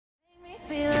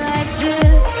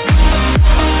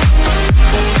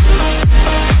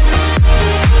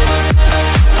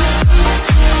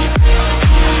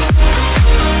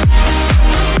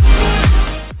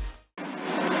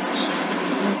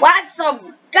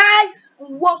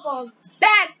welcome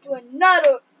back to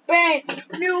another brand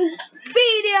new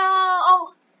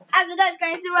video. As you guys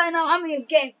can see right now, I'm in a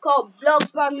game called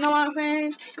Bloxburg, you know what I'm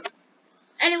saying?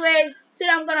 Anyways,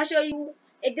 today I'm gonna show you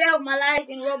a day of my life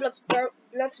in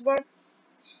Bloxburg.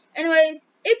 Anyways,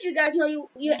 if you guys know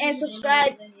you ain't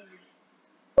subscribed, who is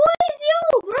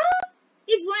you, bro?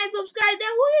 If you ain't subscribed, then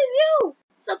who is you?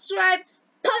 Subscribe,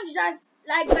 punch that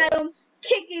like button,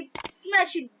 kick it,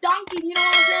 smash it, dunk it, you know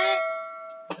what I'm saying?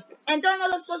 And turn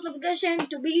on those post notifications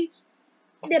to be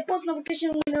the post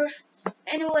notification winner.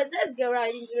 Anyways, let's get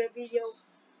right into the video.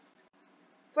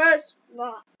 First,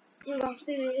 you don't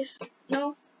see this,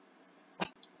 no?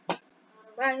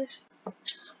 Alright.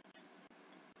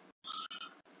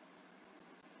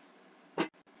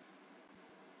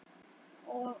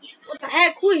 Oh, what the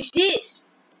heck? Who is this?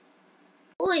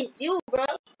 Who is you, bro?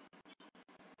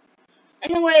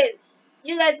 Anyway,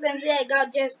 you guys can see I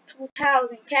got just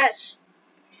 2,000 cash.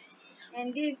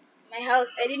 And this my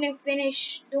house. I didn't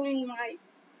finish doing my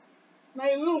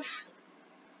roof.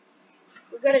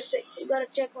 We gotta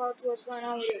check out what's going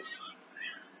on with it.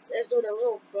 Let's do the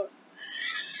roof, bro.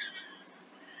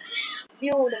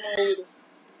 Build mode.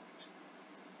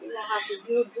 You don't have to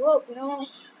build roof, you know.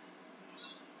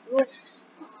 Roof.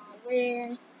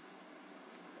 When.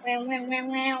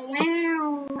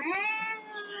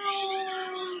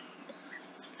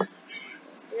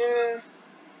 Here.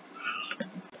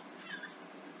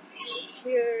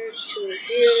 Here to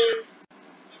here.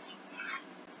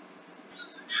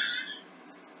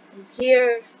 From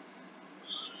here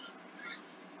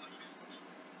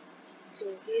to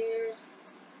here.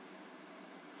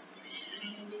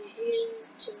 And here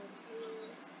to here.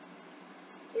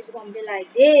 It's gonna be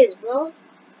like this, bro.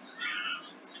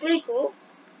 It's pretty cool.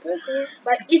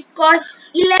 But it costs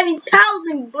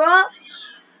 11,000, bro.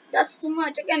 That's too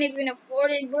much. I can't even afford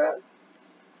it, bro.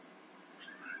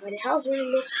 But the house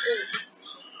really looks good.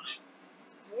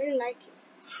 I really like it.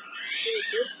 Really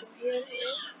good from here.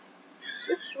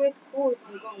 Looks really cool if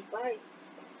I'm gonna buy it.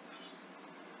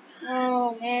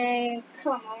 Oh man,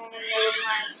 come on, never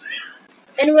mind.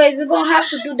 Anyways, we're gonna have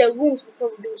to do the rooms before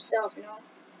we do stuff, you know.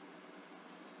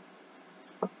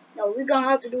 No, we're gonna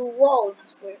have to do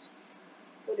walls first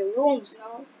for the rooms, you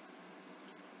know.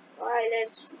 Alright,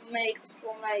 let's make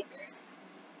from like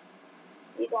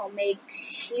we're gonna make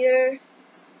here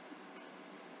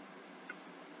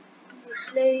this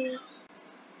place.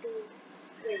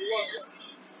 Wait, what?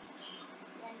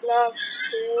 1 block,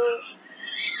 2,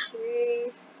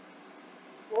 3,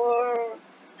 4,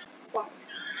 5.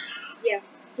 Yeah,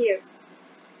 here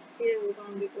we're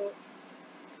gonna be good.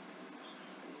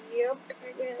 Yep,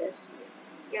 I guess.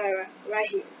 Yeah, right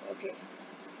here. Okay,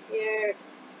 here,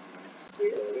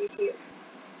 0 here.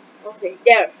 Okay,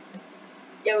 there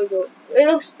we go. It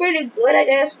looks pretty good, I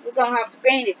guess. We're gonna have to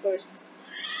paint it first.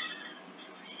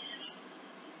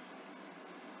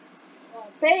 We're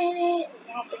gonna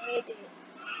paint it.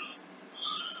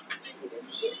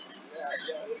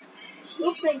 It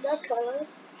looks like that color.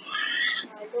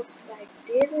 No, it looks like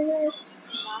this, I guess.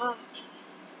 Nah.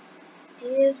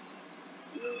 This,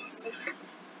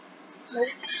 nope.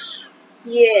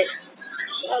 Yes,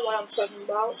 that's what I'm talking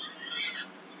about.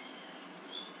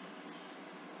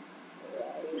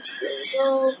 Right, here we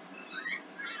go.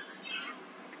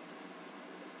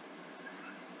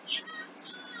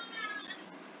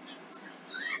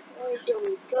 Right, there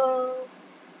we go.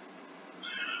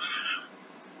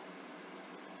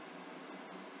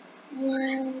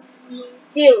 And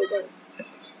here we go.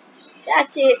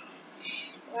 That's it.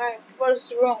 Right,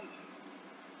 first room.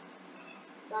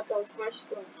 That's our first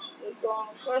room. We're going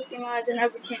to customize and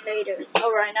everything later. Not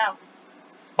right now.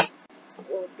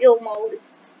 Well, build mode.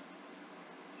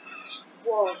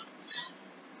 Walls.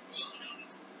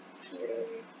 Here.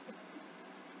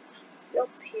 Up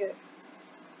here.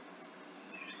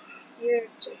 Here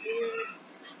to here.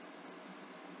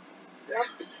 Yup.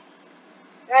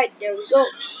 Right, there we go.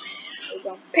 We're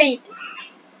gonna paint it.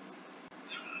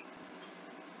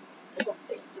 We're gonna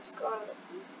paint this color.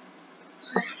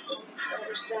 From the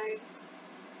other side.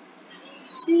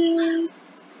 Two.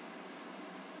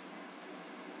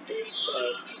 This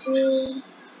side too.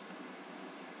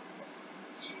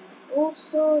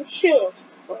 Also here, of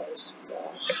course.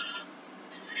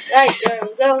 Right, there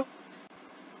we go.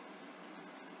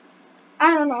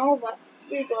 I don't know, but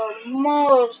we got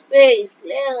more space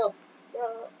left,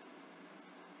 bro.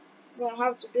 We're gonna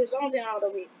have to do something out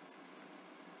of it.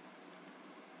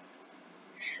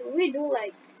 Should we do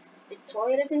like a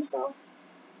toilet and stuff?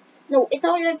 No, a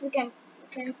toilet we can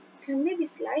maybe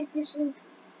slice this into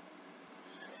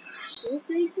 2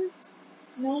 places?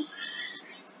 No?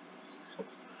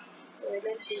 Wait,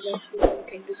 let's see what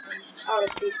we can do from out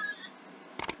of this.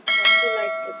 Do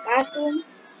like the bathroom.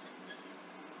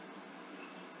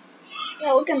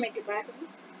 Yeah, we can make a bathroom.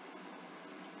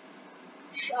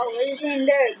 Showers in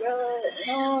there, bro.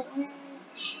 No,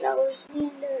 showers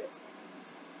in there.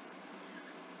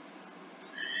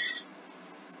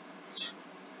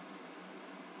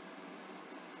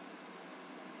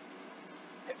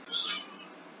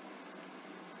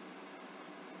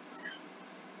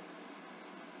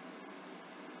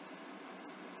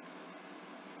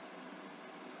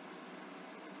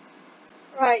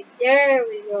 Right, there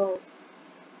we go.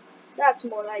 That's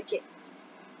more like it.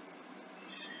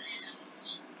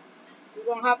 We're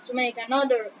gonna have to make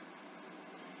another.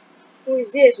 Who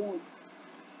is this one?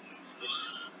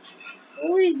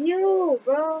 Who is you,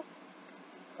 bro?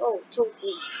 Oh, tofu.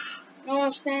 You know what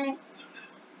I'm saying?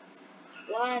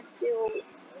 One, two,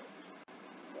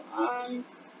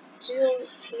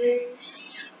 three,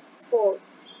 four.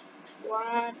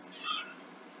 One,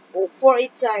 oh, four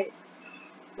each side.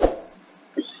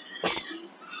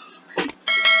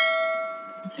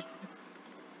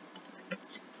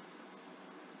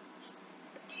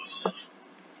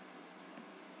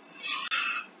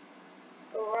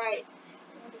 Alright.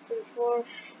 1, 2, 3, 4.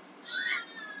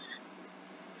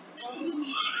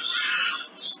 1,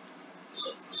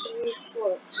 2, 3,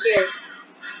 4. There.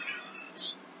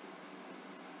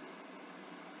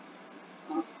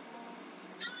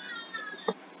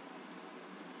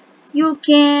 You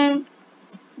can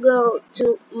go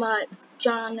to my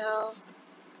channel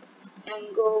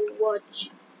and go watch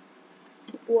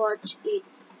it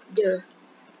there.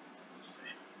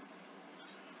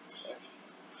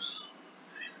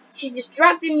 She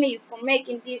distracted me from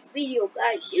making this video,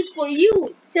 guys. It's for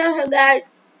you. Tell her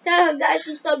guys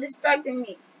to stop distracting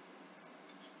me.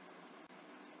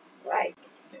 Right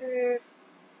here,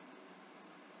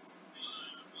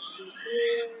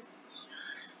 here.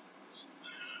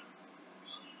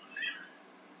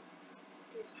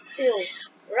 It's still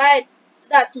right.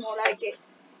 That's more like it.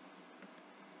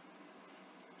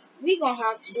 We gonna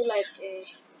have to do like a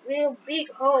real big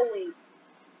hallway.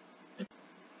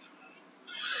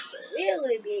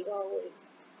 Really big hallway.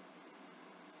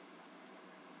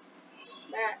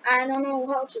 But I don't know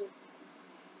how to.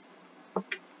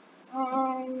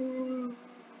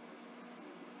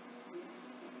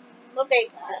 Okay,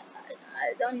 I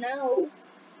don't know.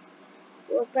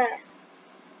 What path?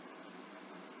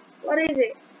 What is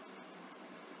it?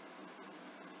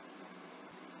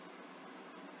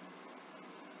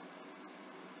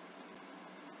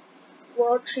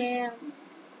 Watching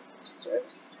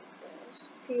stairs,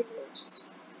 pillars,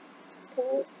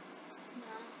 pool,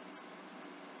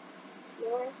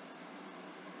 floor.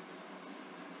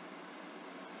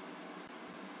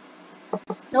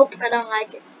 Nope, I don't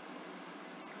like it.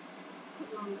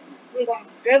 We're gonna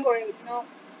decorate, you know?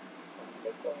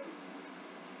 Decorate.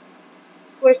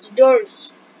 Where's the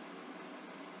doors?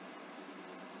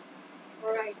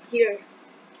 Right here.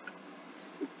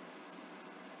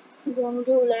 We're gonna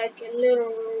do like a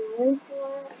little room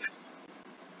for us.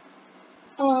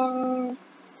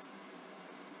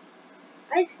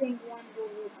 I think one door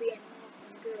will be enough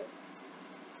and good.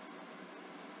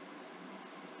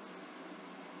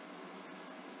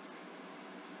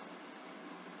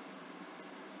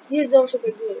 This door should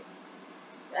be good.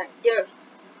 Right there.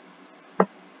 A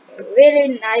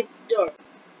really nice door.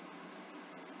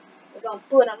 We're gonna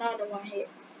put another one here.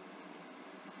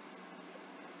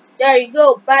 There you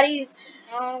go, buddies.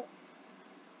 Now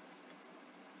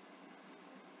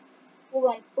we're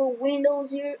gonna put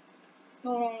windows here.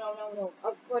 No.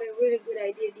 I've got a really good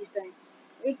idea this time.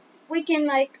 We can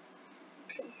like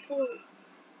put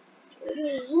a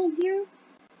little room here,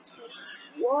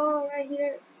 wall right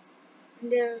here,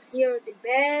 and then here the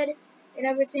bed and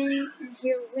everything, and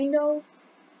here window.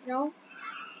 You know.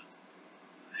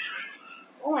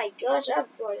 Oh my gosh,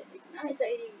 I've got a nice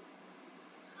idea.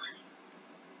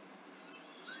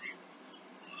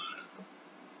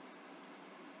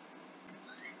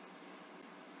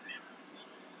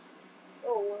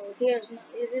 Oh well, this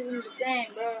isn't the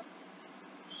same, bro.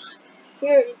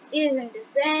 Here it isn't the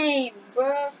same,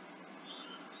 bro.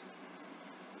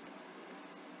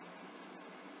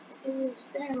 This isn't the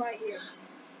same right here.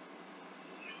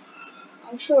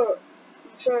 I'm sure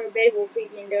a bed will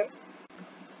fit in there.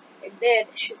 A bed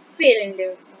should fit in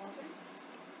there. You know what I'm saying?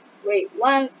 Wait,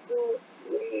 1, 2,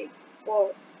 3,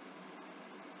 4.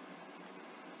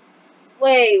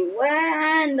 Wait, where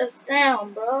I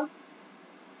understand, bro?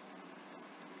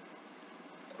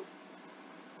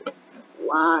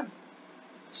 1,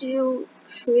 2,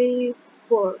 3,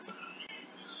 4,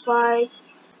 5,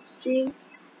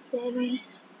 6, 7.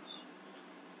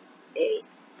 8.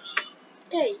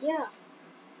 Hey, yeah,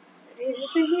 it is the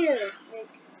same here. Like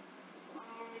 1,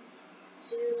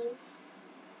 2,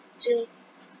 2,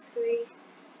 3,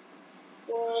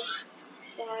 4,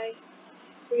 5,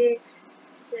 6,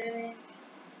 7,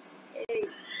 8.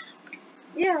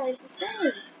 Yeah, it's the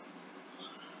same.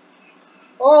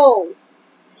 Oh,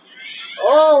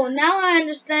 oh, now I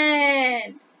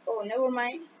understand. Oh, never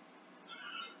mind.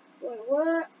 Wait,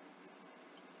 what?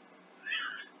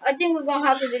 I think we're gonna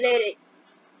have to delete it.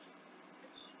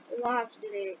 We're gonna have to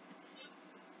delete it.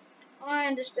 I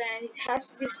understand. It has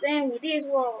to be the same with these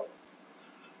walls.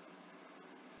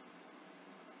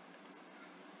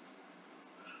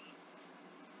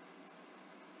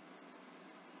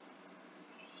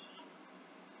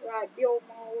 Right, build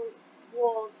more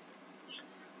walls.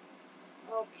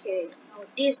 Okay, now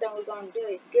this time we're gonna do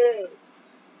it good.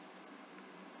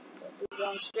 Do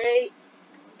one straight.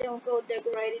 Then we'll go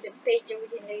decorate it and paint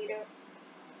everything later.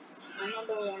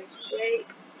 Another one straight.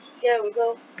 There we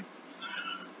go.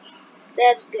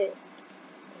 That's good.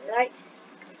 Right?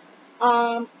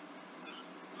 I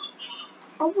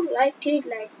would like it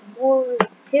like more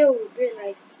here would be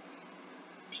like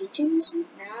kitchen or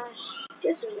something. Nah, it's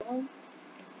just a room.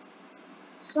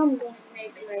 So I'm gonna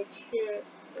make like here.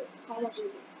 How much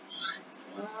is it?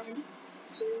 1,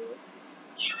 2,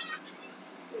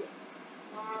 3.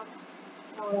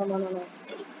 No.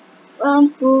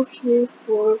 1, 2, 3,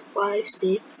 4, 5,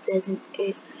 6, 7,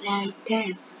 8, 9,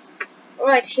 10.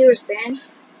 Alright, here's 10.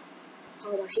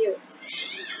 How about here?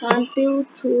 1, 2,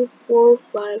 3, 4,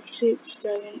 5, 6,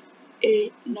 7,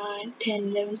 8, 9, 10,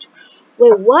 11.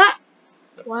 Wait, what?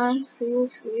 1, 2,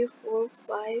 3, 4,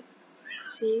 5,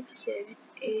 6, 7,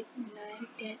 8, 9,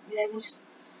 10, 11.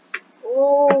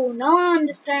 Oh, now I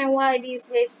understand why this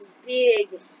place is big.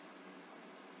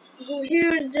 Because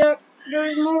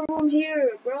there's more room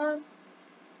here, bro.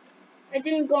 I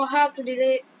think we're gonna have to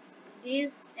delete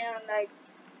this and like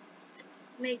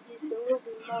make this a little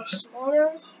bit more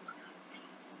smaller.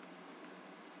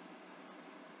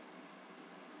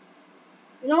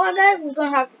 You know what, guys? We're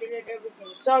gonna have to delete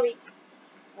everything. Sorry,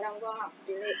 but I'm gonna have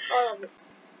to delete all of it.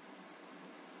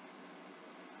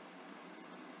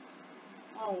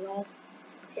 Oh no,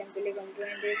 can't believe I'm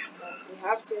doing this, but we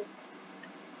have to.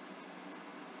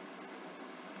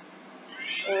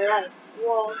 Alright,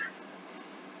 walls.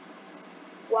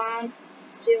 1,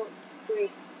 2,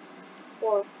 3,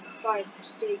 4, 5,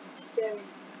 6, 7,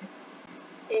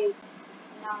 8,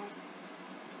 9,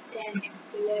 10,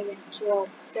 11, 12,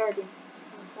 13,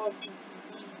 14.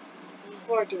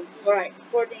 14. Alright,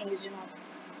 14 is enough.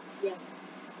 Yeah,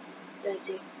 that's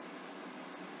it.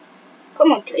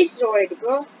 Come on, place it already,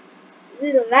 bro. Is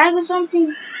it a lag or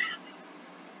something?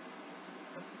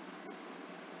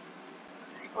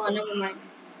 Oh, never mind.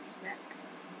 It's back.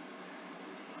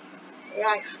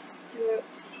 Right. Here.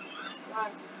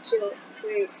 1, 2,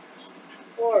 3,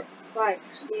 4, 5,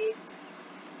 6,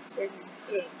 7,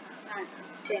 8, 9,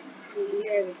 10,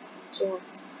 11, 12,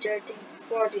 13,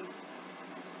 14.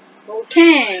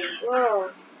 Okay,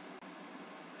 bro.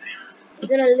 I'm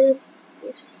gonna leave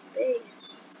with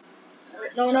space.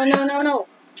 No.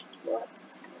 What?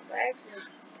 By accident.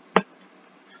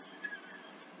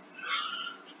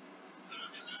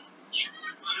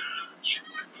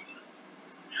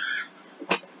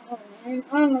 Oh man,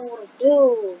 I don't know what to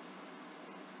do.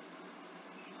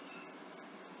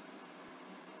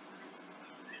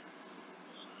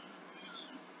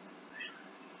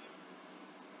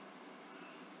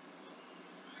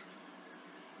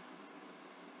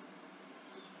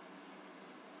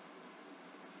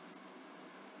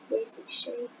 Basic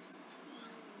shapes.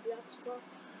 Bloxburg.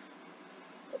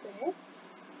 What the heck?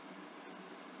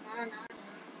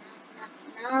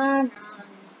 Nah.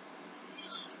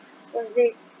 What's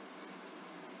it?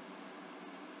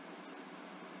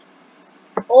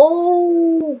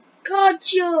 Oh,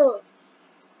 gotcha.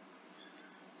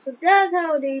 So that's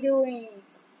how they doing.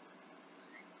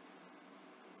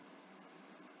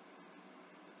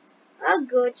 I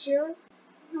gotcha.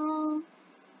 No,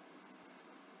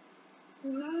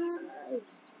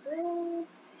 nice, bro.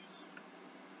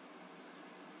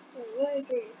 Wait, what is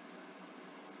this?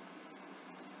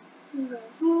 The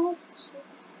house.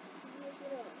 Look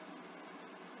it up.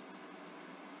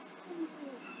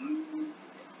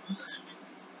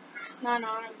 No, I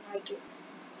don't like it.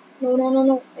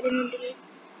 No. I didn't do it.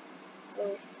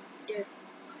 Oh, there.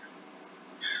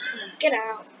 Come on, get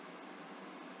out.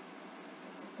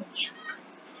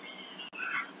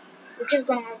 We're just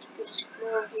gonna have to put this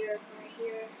floor here, right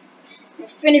here. I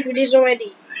finished with this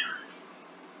already.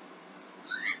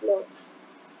 Floor.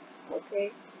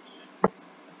 Okay.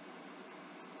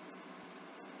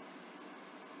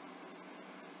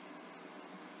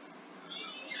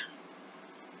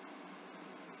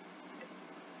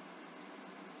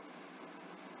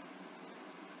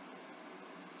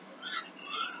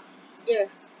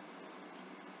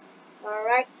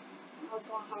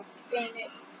 paint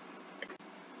it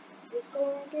this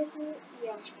color, I guess.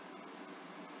 Yeah.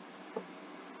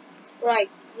 Right,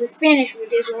 we finished with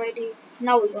this already.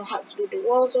 Now we're gonna have to do the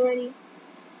walls already.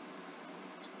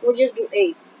 We'll just do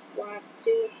 8. 1,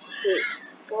 2, 3,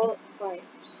 4, 5,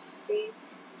 6,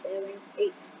 7,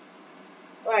 8.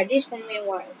 Alright, this from main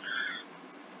wire.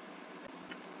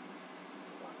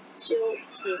 1, 2,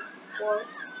 3, 4,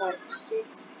 5, 6,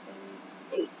 7,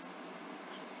 8.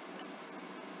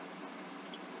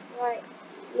 Right,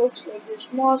 looks like there's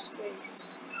more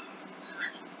space.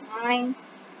 9,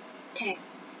 10.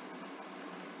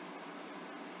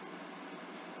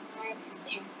 9 and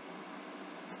 10.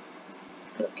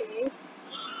 Okay.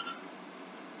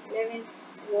 11,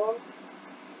 12,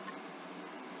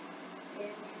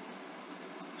 11,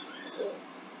 12.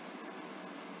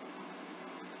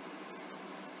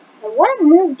 I want to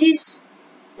move this,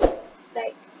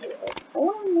 like, I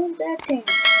want to move that thing.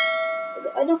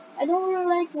 I don't really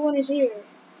like it when it's here.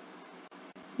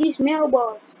 This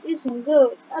mailbox isn't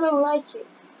good. I don't like it.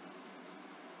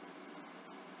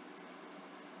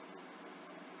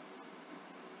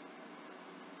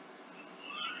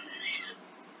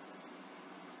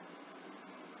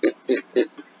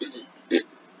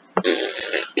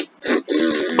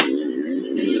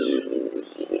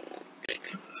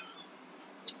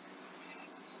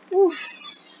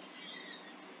 Oof.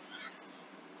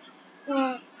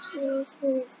 1, 2,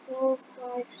 3, 4,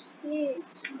 5,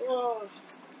 6. Bro.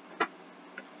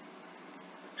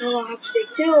 I'm gonna have to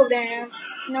take 2 of them.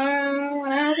 No,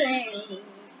 what I'm saying.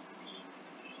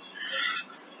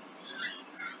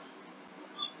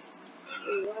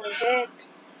 Wait, what the heck?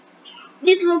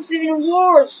 This looks even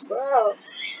worse, bro.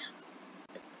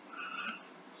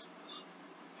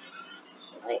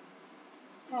 Like,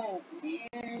 oh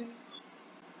man.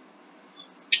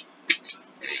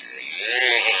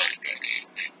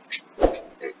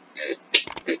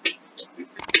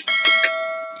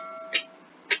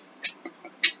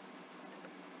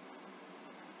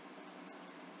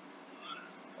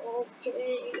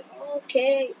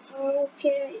 Okay.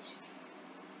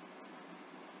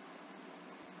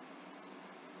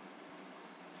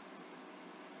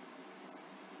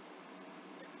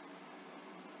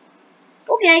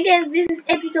 Okay, I guess this is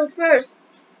episode first.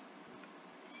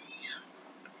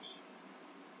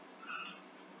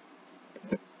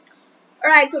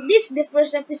 Alright, so this is the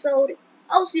first episode.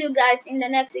 I'll see you guys in the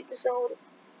next episode.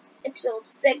 Episode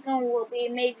second will be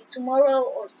maybe tomorrow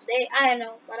or today. I don't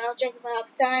know, but I'll check if I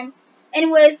have time.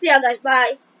 Anyway, see ya guys.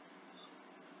 Bye.